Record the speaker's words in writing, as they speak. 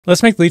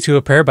Let's make lead to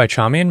a pair by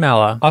Tchami and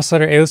Malaa.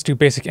 Oscillator A, let's do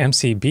basic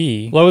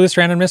MCB. Lower this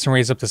randomness and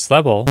raise up this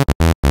level.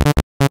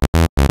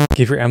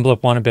 Give your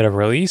envelope 1 a bit of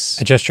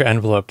release. Adjust your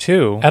envelope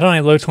 2. Add on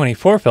a low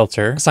 24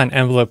 filter. Assign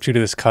envelope 2 to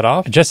this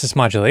cutoff. Adjust this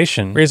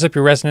modulation. Raise up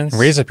your resonance.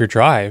 And raise up your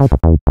drive.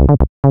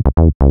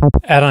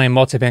 Add on a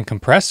multiband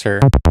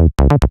compressor.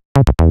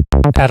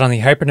 Add on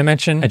the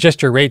hyperdimension.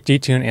 Adjust your rate,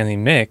 detune, and the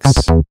mix.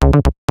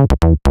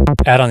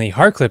 Add on the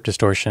hard clip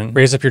distortion.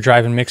 Raise up your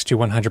drive and mix to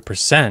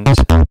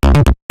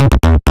 100%.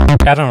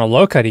 Add on a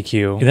low cut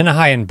EQ, and then a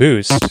high end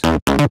boost.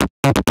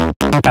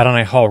 Add on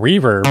a Hall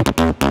reverb,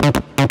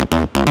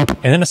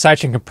 and then a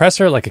sidechain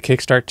compressor like a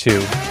Kickstart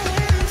 2.